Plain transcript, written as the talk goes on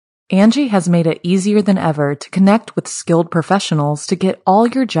Angie has made it easier than ever to connect with skilled professionals to get all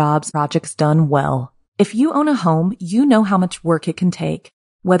your jobs projects done well. If you own a home, you know how much work it can take,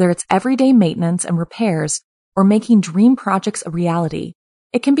 whether it's everyday maintenance and repairs or making dream projects a reality.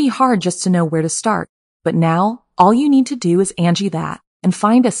 It can be hard just to know where to start, but now all you need to do is Angie that and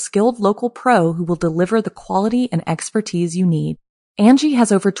find a skilled local pro who will deliver the quality and expertise you need. Angie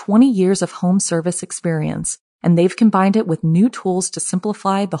has over 20 years of home service experience, and they've combined it with new tools to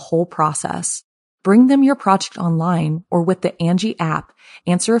simplify the whole process. Bring them your project online or with the Angie app,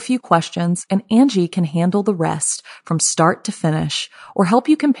 answer a few questions, and Angie can handle the rest from start to finish or help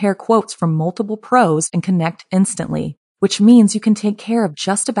you compare quotes from multiple pros and connect instantly, which means you can take care of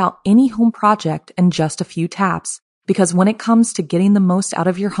just about any home project in just a few taps. Because when it comes to getting the most out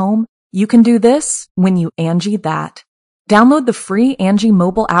of your home, you can do this when you Angie that. Download the free Angie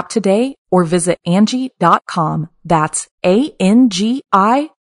mobile app today or visit Angie.com. That's ANGI.com.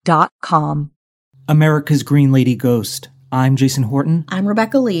 America's Green Lady Ghost. I'm Jason Horton. I'm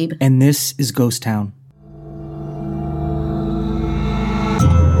Rebecca Lieb. And this is Ghost Town.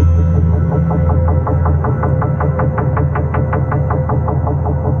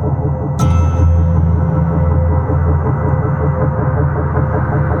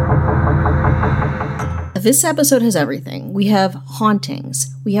 This episode has everything. We have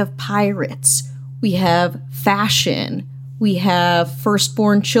hauntings, we have pirates, we have fashion, we have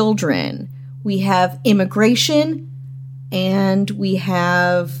firstborn children, we have immigration, and we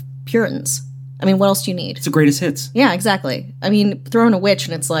have Puritans. I mean, what else do you need? It's the greatest hits. Yeah, exactly. I mean, throw in a witch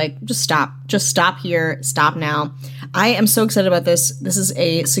and it's like, just stop here, stop now. I am so excited about this. This is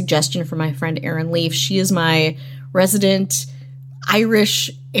a suggestion from my friend Erin Leaf. She is my resident Irish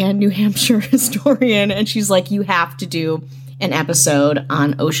and New Hampshire historian, and she's like, you have to do an episode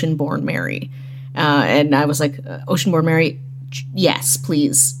on Ocean-born Mary. And I was like, Ocean-born Mary? Yes,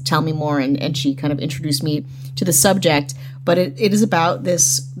 please tell me more. And she kind of introduced me to the subject. But it is about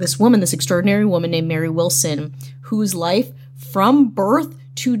this woman, this extraordinary woman named Mary Wilson, whose life from birth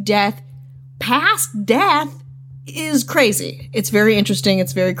to death, past death, is crazy. It's very interesting.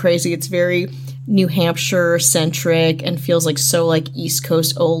 It's very crazy. It's very New Hampshire centric and feels like so like East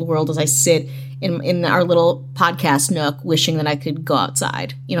Coast old world as I sit in our little podcast nook wishing that I could go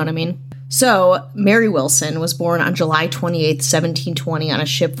outside. You know what I mean? So Mary Wilson was born on July 28th, 1720 on a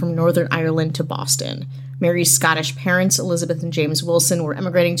ship from Northern Ireland to Boston. Mary's Scottish parents, Elizabeth and James Wilson, were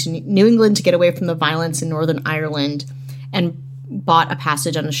emigrating to New England to get away from the violence in Northern Ireland and bought a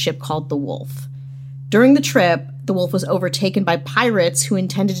passage on a ship called the Wolf. During the trip, the Wolf was overtaken by pirates who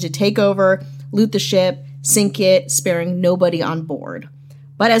intended to take over, loot the ship, sink it, sparing nobody on board.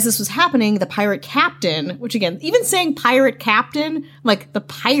 But as this was happening, the pirate captain, which again, even saying pirate captain, like the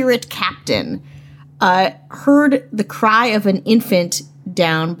pirate captain, heard the cry of an infant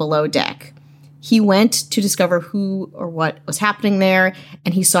down below deck. He went to discover who or what was happening there,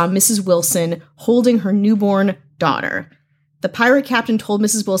 and he saw Mrs. Wilson holding her newborn daughter. The pirate captain told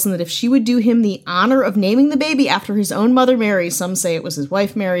Mrs. Wilson that if she would do him the honor of naming the baby after his own mother Mary, some say it was his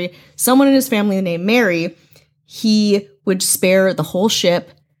wife Mary, someone in his family named Mary, he would spare the whole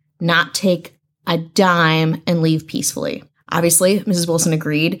ship, not take a dime, and leave peacefully. Obviously, Mrs. Wilson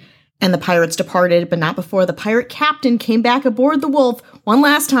agreed, and the pirates departed, but not before the pirate captain came back aboard the Wolf one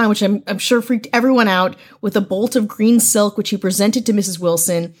last time, which I'm sure freaked everyone out, with a bolt of green silk, which he presented to Mrs.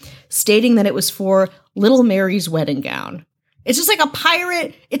 Wilson, stating that it was for little Mary's wedding gown. It's just like a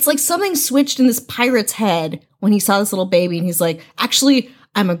pirate. It's like something switched in this pirate's head when he saw this little baby, and he's like, actually,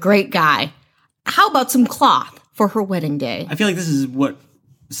 I'm a great guy. How about some cloth for her wedding day? I feel like this is what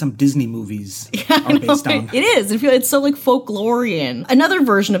some Disney movies are based on. It is. It's so like folklorian. Another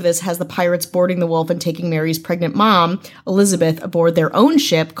version of this has the pirates boarding the Wolf and taking Mary's pregnant mom, Elizabeth, aboard their own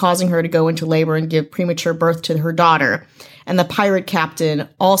ship, causing her to go into labor and give premature birth to her daughter. And the pirate captain,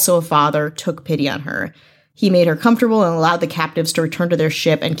 also a father, took pity on her. He made her comfortable and allowed the captives to return to their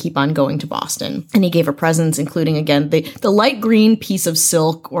ship and keep on going to Boston. And he gave her presents, including, again, the light green piece of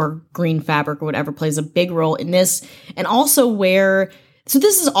silk or green fabric or whatever plays a big role in this. And also so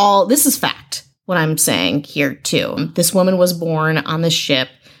this is fact, what I'm saying here, too. This woman was born on this ship.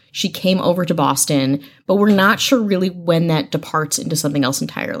 She came over to Boston, but we're not sure really when that departs into something else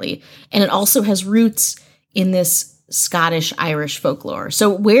entirely. And it also has roots in this Scottish-Irish folklore. So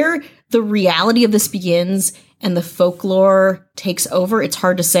where the reality of this begins and the folklore takes over, it's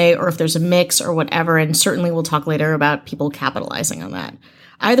hard to say, or if there's a mix or whatever, and certainly we'll talk later about people capitalizing on that.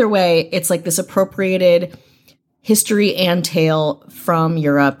 Either way, it's like this appropriated history and tale from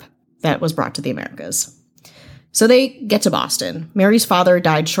Europe that was brought to the Americas. So they get to Boston. Mary's father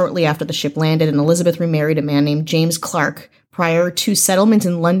died shortly after the ship landed, and Elizabeth remarried a man named James Clark, prior to settlement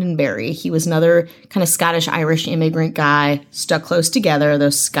in Londonderry. He was another kind of Scottish-Irish immigrant guy, stuck close together,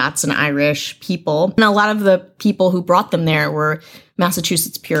 those Scots and Irish people. And a lot of the people who brought them there were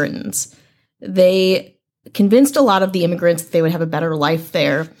Massachusetts Puritans. They convinced a lot of the immigrants that they would have a better life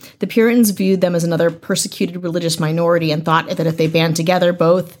there. The Puritans viewed them as another persecuted religious minority and thought that if they band together,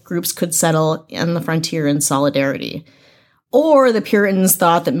 both groups could settle on the frontier in solidarity. Or the Puritans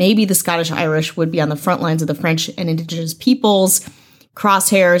thought that maybe the Scottish-Irish would be on the front lines of the French and indigenous peoples'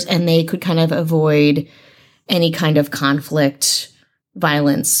 crosshairs, and they could kind of avoid any kind of conflict,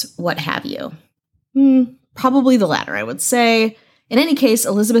 violence, what have you. Probably the latter, I would say. In any case,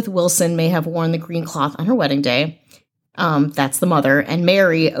 Elizabeth Wilson may have worn the green cloth on her wedding day. That's the mother. And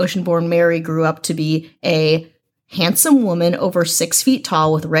Mary, ocean-born Mary, grew up to be a handsome woman over 6 feet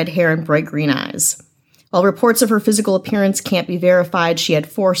tall with red hair and bright green eyes. While reports of her physical appearance can't be verified, she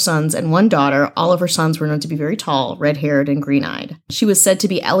had 4 sons and 1 daughter. All of her sons were known to be very tall, red-haired, and green-eyed. She was said to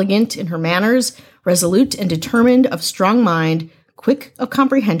be elegant in her manners, resolute and determined, of strong mind, quick of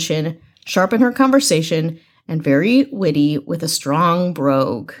comprehension, sharp in her conversation, and very witty with a strong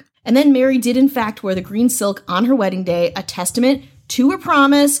brogue. And then Mary did in fact wear the green silk on her wedding day, a testament to her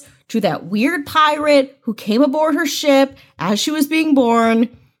promise to that weird pirate who came aboard her ship as she was being born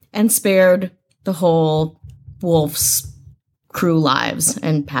and spared the whole Wolf's crew lives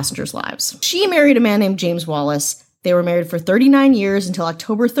and passengers' lives. She married a man named James Wallace. They were married for 39 years until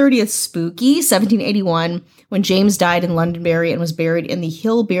October 30th, spooky, 1781, when James died in Londonderry and was buried in the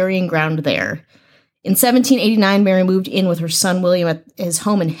Hill burying ground there. In 1789, Mary moved in with her son William at his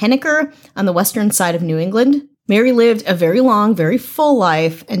home in Henniker on the western side of New England. Mary lived a very long, very full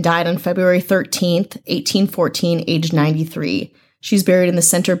life and died on February 13th, 1814, aged 93. She's buried in the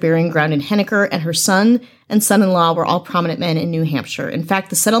center burying ground in Henniker, and her son and son-in-law were all prominent men in New Hampshire. In fact,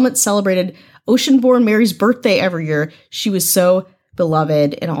 the settlement celebrated ocean-born Mary's birthday every year. She was so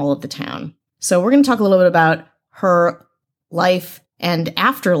beloved in all of the town. So we're going to talk a little bit about her life and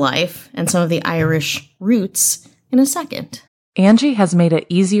afterlife and some of the Irish roots in a second. Angie has made it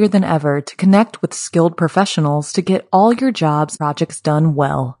easier than ever to connect with skilled professionals to get all your jobs projects done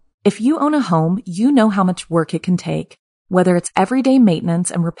well. If you own a home, you know how much work it can take, whether it's everyday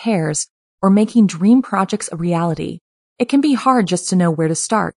maintenance and repairs or making dream projects a reality. It can be hard just to know where to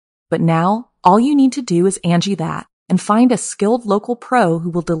start, but now all you need to do is Angie that and find a skilled local pro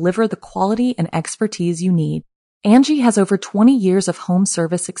who will deliver the quality and expertise you need. Angie has over 20 years of home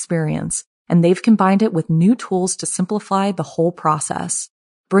service experience, and they've combined it with new tools to simplify the whole process.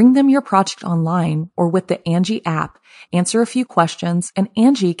 Bring them your project online or with the Angie app, answer a few questions, and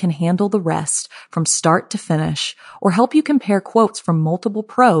Angie can handle the rest from start to finish, or help you compare quotes from multiple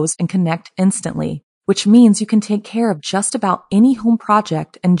pros and connect instantly, which means you can take care of just about any home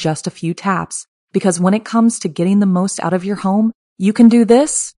project in just a few taps. Because when it comes to getting the most out of your home, you can do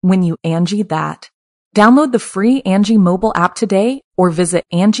this when you Angie that. Download the free Angie mobile app today or visit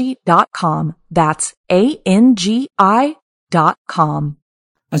Angie.com. That's ANGI.com.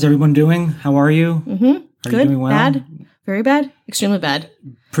 How's everyone doing? How are you? Mm-hmm. Are Good, you doing well? bad, very bad, extremely bad.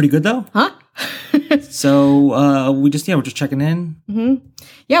 Pretty good though? Huh? So we're just checking in. Mm-hmm.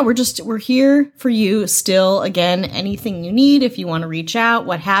 Yeah, we're here for you still. Again, anything you need, if you want to reach out,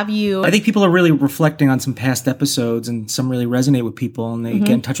 what have you. I think people are really reflecting on some past episodes, and some really resonate with people, and they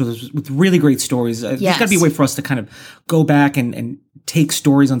get in touch with us with really great stories. There's got to be a way for us to kind of go back and take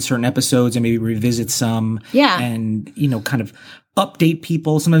stories on certain episodes and maybe revisit some. Yeah. And, kind of update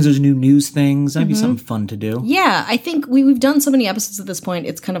people. Sometimes there's new news things. That'd be something fun to do. Yeah, I think we've done so many episodes at this point,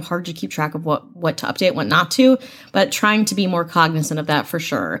 it's kind of hard to keep track of what to update, what not to, but trying to be more cognizant of that for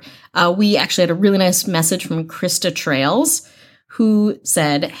sure. We actually had a really nice message from Krista Trails, who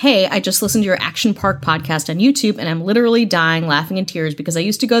said, "Hey, I just listened to your Action Park podcast on YouTube, and I'm literally dying laughing in tears because I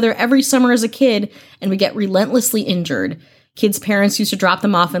used to go there every summer as a kid, and we get relentlessly injured. Kids' parents used to drop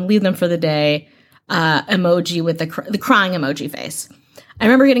them off and leave them for the day." Emoji with the crying emoji face. I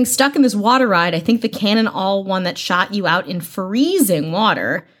remember getting stuck in this water ride. I think the Cannonall one that shot you out in freezing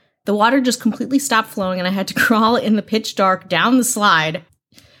water. The water just completely stopped flowing and I had to crawl in the pitch dark down the slide.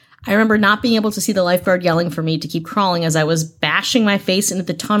 I remember not being able to see the lifeguard yelling for me to keep crawling as I was bashing my face into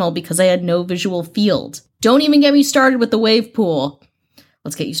the tunnel because I had no visual field. Don't even get me started with the wave pool.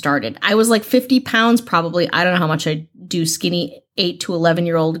 Let's get you started. I was like 50 pounds probably. I don't know how much I do skinny 8 to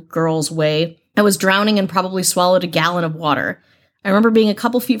 11-year-old girls weigh. I was drowning and probably swallowed a gallon of water. I remember being a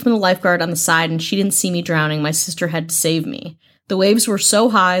couple feet from the lifeguard on the side and she didn't see me drowning. My sister had to save me. The waves were so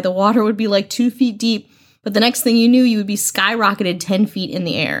high, the water would be like 2 feet deep, but the next thing you knew, you would be skyrocketed 10 feet in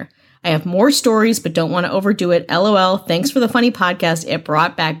the air. I have more stories, but don't want to overdo it. LOL. Thanks for the funny podcast. It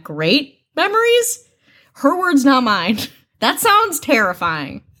brought back great memories. Her words, not mine. That sounds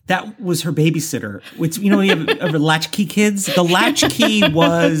terrifying. That was her babysitter. Which, you have latchkey kids. The latchkey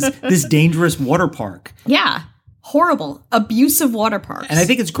was this dangerous water park. Yeah. Horrible, abusive water parks. And I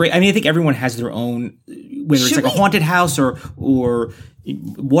think it's great. I mean, I think everyone has their own, whether it's like a haunted house or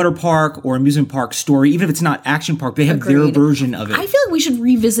water park or amusement park story, even if it's not Action Park, they have their version of it. I feel like we should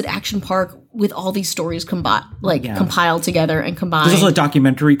revisit Action Park with all these stories compiled together and combined. There's also a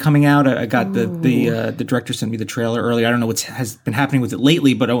documentary coming out. I got the director sent me the trailer earlier. I don't know what has been happening with it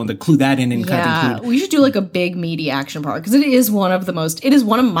lately, but I want to clue that in and kind of include. We should do like a big meaty Action Park because it is one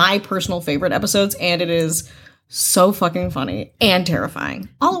of my personal favorite episodes, and it is so fucking funny and terrifying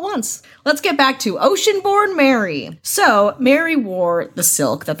all at once. Let's get back to Oceanborn Mary. So Mary wore the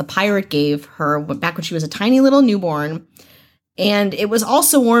silk that the pirate gave her back when she was a tiny little newborn, and it was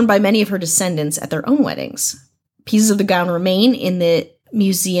also worn by many of her descendants at their own weddings. Pieces of the gown remain in the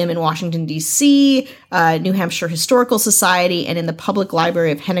museum in Washington, D.C., New Hampshire Historical Society, and in the Public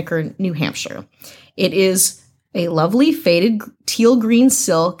Library of Henniker, New Hampshire. It is a lovely faded teal green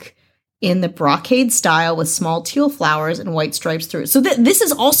silk in the brocade style with small teal flowers and white stripes through it. So this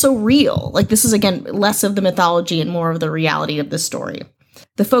is also real. Like, this is, again, less of the mythology and more of the reality of the story.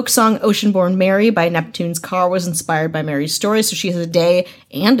 The folk song Oceanborn Mary by Neptune's Car was inspired by Mary's story, so she has a day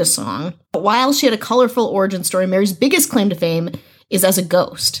and a song. But while she had a colorful origin story, Mary's biggest claim to fame is as a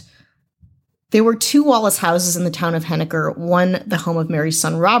ghost. There were 2 Wallace houses in the town of Henniker, one the home of Mary's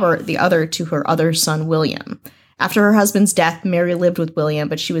son Robert, the other to her other son William. After her husband's death, Mary lived with William,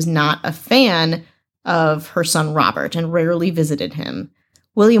 but she was not a fan of her son Robert and rarely visited him.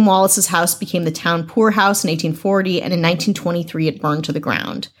 William Wallace's house became the town poorhouse in 1840, and in 1923 it burned to the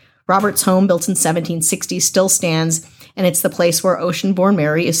ground. Robert's home, built in 1760, still stands, and it's the place where Oceanborn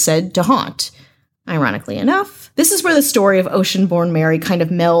Mary is said to haunt. Ironically enough, this is where the story of Oceanborn Mary kind of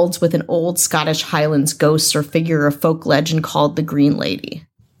melds with an old Scottish Highlands ghost or figure of folk legend called the Green Lady.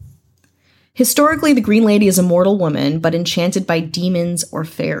 Historically, the Green Lady is a mortal woman, but enchanted by demons or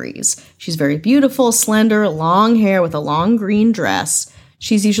fairies. She's very beautiful, slender, long hair with a long green dress.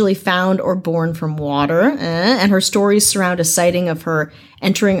 She's usually found or born from water, and her stories surround a sighting of her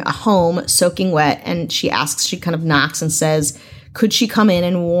entering a home soaking wet, and she kind of knocks and says, could she come in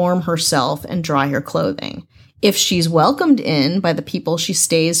and warm herself and dry her clothing? If she's welcomed in by the people, she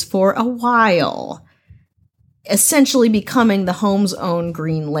stays for a while, essentially becoming the home's own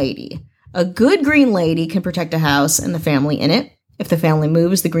Green Lady. A good Green Lady can protect a house and the family in it. If the family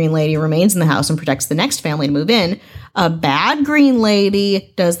moves, the Green Lady remains in the house and protects the next family to move in. A bad Green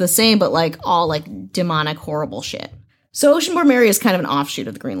Lady does the same, but all demonic, horrible shit. So Oceanborn Mary is kind of an offshoot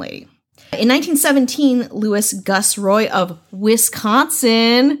of the Green Lady. In 1917, Louis Gus Roy of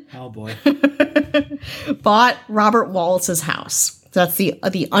Wisconsin bought Robert Wallace's house. That's the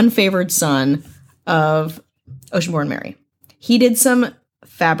unfavored son of Oceanborn Mary. He did some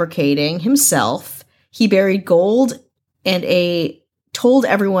fabricating himself. He buried gold and told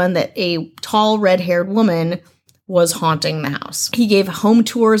everyone that a tall red-haired woman was haunting the house. He gave home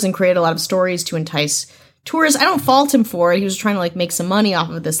tours and created a lot of stories to entice tourists. I don't fault him for it. He was trying to make some money off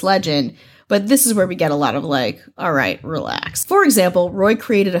of this legend, but this is where we get a lot of all right, relax. For example, Roy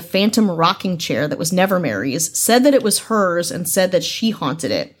created a phantom rocking chair that was never Mary's, said that it was hers, and said that she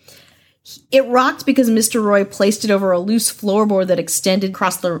haunted it. It rocked because Mr. Roy placed it over a loose floorboard that extended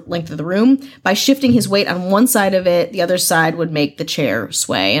across the length of the room. By shifting his weight on one side of it, the other side would make the chair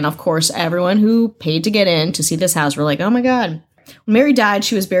sway. And of course, everyone who paid to get in to see this house were like, oh my God. When Mary died,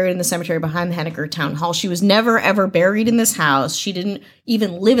 she was buried in the cemetery behind the Henniker Town Hall. She was never, ever buried in this house. She didn't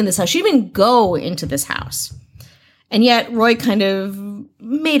even live in this house. She didn't even go into this house. And yet, Roy kind of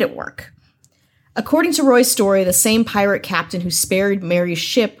made it work. According to Roy's story, the same pirate captain who spared Mary's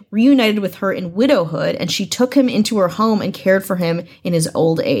ship reunited with her in widowhood, and she took him into her home and cared for him in his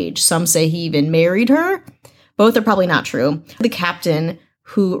old age. Some say he even married her. Both are probably not true. The captain,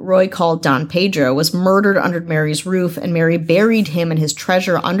 who Roy called Don Pedro, was murdered under Mary's roof, and Mary buried him and his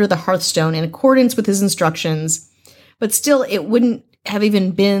treasure under the hearthstone in accordance with his instructions. But still, it wouldn't have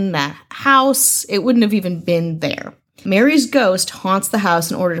even been that house. It wouldn't have even been there. Mary's ghost haunts the house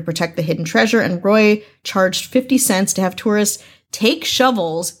in order to protect the hidden treasure, and Roy charged 50 cents to have tourists take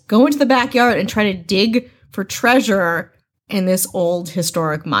shovels, go into the backyard, and try to dig for treasure in this old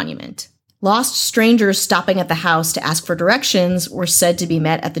historic monument. Lost strangers stopping at the house to ask for directions were said to be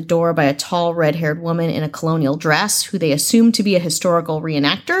met at the door by a tall red-haired woman in a colonial dress, who they assumed to be a historical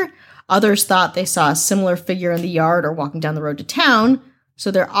reenactor. Others thought they saw a similar figure in the yard or walking down the road to town.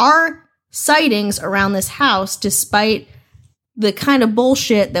 So there are sightings around this house, despite the kind of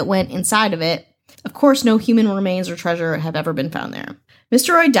bullshit that went inside of it. Of course, no human remains or treasure have ever been found there.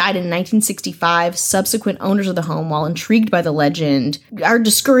 Mr. Roy died in 1965. Subsequent owners of the home, while intrigued by the legend, are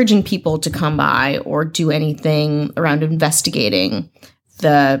discouraging people to come by or do anything around investigating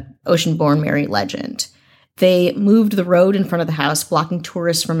the Oceanborn Mary legend. They moved the road in front of the house, blocking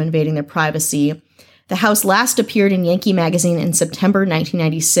tourists from invading their privacy. The house last appeared in Yankee Magazine in September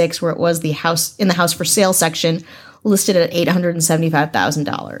 1996, where it was in the house for sale section, listed at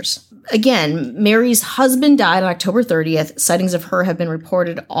 $875,000. Again, Mary's husband died on October 30th. Sightings of her have been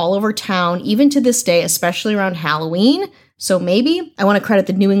reported all over town, even to this day, especially around Halloween. So maybe I want to credit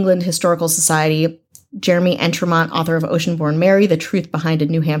the New England Historical Society, Jeremy Entremont, author of Oceanborn Mary, The Truth Behind a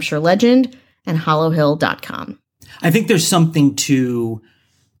New Hampshire Legend, and hollowhill.com. I think there's something to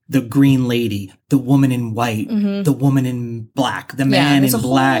the green lady, the woman in white, the woman in black, the man in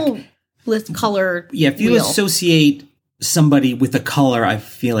black. With color. Yeah, if you associate somebody with a color, I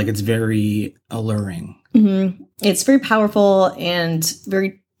feel like it's very alluring. Mm-hmm. It's very powerful and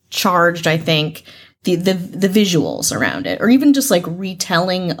very charged, I think, the visuals around it, or even just like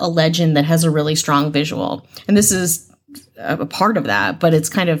retelling a legend that has a really strong visual. And this is a part of that, but it's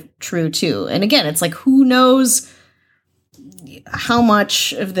kind of true too. And again, it's like, who knows how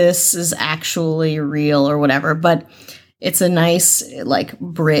much of this is actually real or whatever, but it's a nice like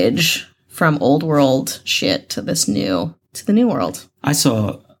bridge from old world shit to the new world. I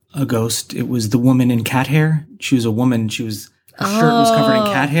saw a ghost. It was the woman in cat hair. She was a woman. Her shirt was covered in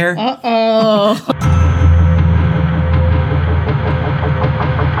cat hair.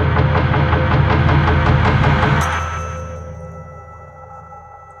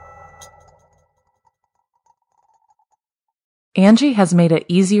 Angie has made it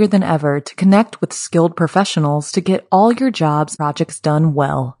easier than ever to connect with skilled professionals to get all your jobs projects done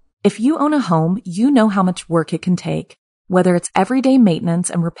well. If you own a home, you know how much work it can take, whether it's everyday maintenance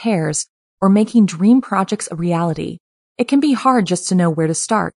and repairs or making dream projects a reality. It can be hard just to know where to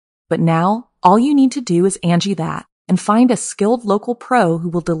start, but now all you need to do is Angie that and find a skilled local pro who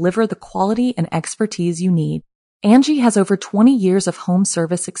will deliver the quality and expertise you need. Angie has over 20 years of home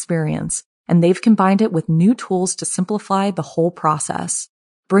service experience, and they've combined it with new tools to simplify the whole process.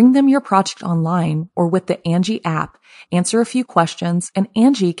 Bring them your project online or with the Angie app, answer a few questions, and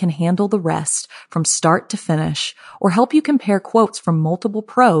Angie can handle the rest from start to finish, or help you compare quotes from multiple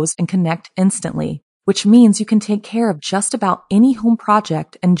pros and connect instantly, which means you can take care of just about any home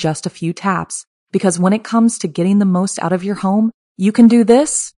project in just a few taps. Because when it comes to getting the most out of your home, you can do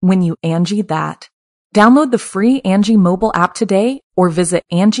this when you Angie that. Download the free Angie mobile app today or visit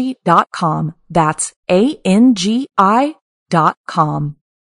Angie.com. That's ANGI.com.